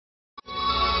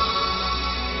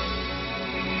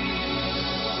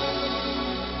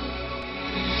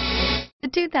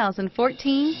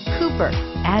2014 Cooper.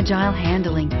 Agile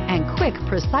handling and quick,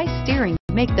 precise steering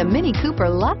make the Mini Cooper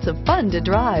lots of fun to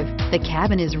drive. The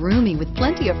cabin is roomy with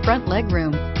plenty of front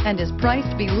legroom and is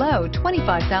priced below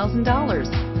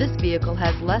 $25,000. This vehicle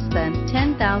has less than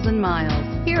 10,000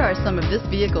 miles. Here are some of this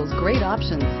vehicle's great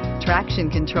options: traction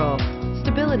control,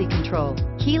 stability control,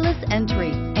 keyless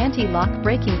entry, anti-lock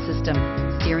braking system,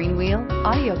 steering wheel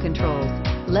audio controls,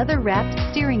 leather-wrapped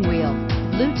steering wheel,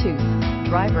 Bluetooth,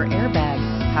 driver airbag,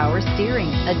 power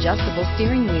steering, adjustable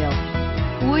steering wheel.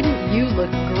 Wouldn't you look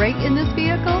great in this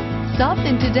vehicle? Stop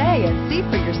in today and see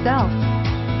for yourself.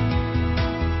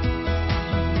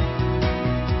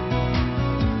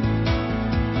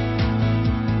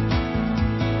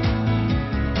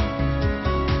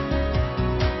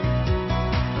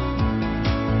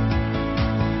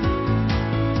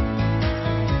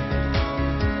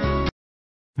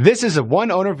 This is a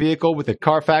one-owner vehicle with a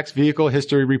Carfax Vehicle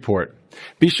History Report.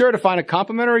 Be sure to find a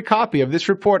complimentary copy of this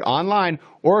report online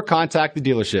or contact the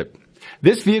dealership.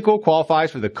 This vehicle qualifies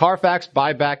for the Carfax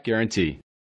Buyback Guarantee.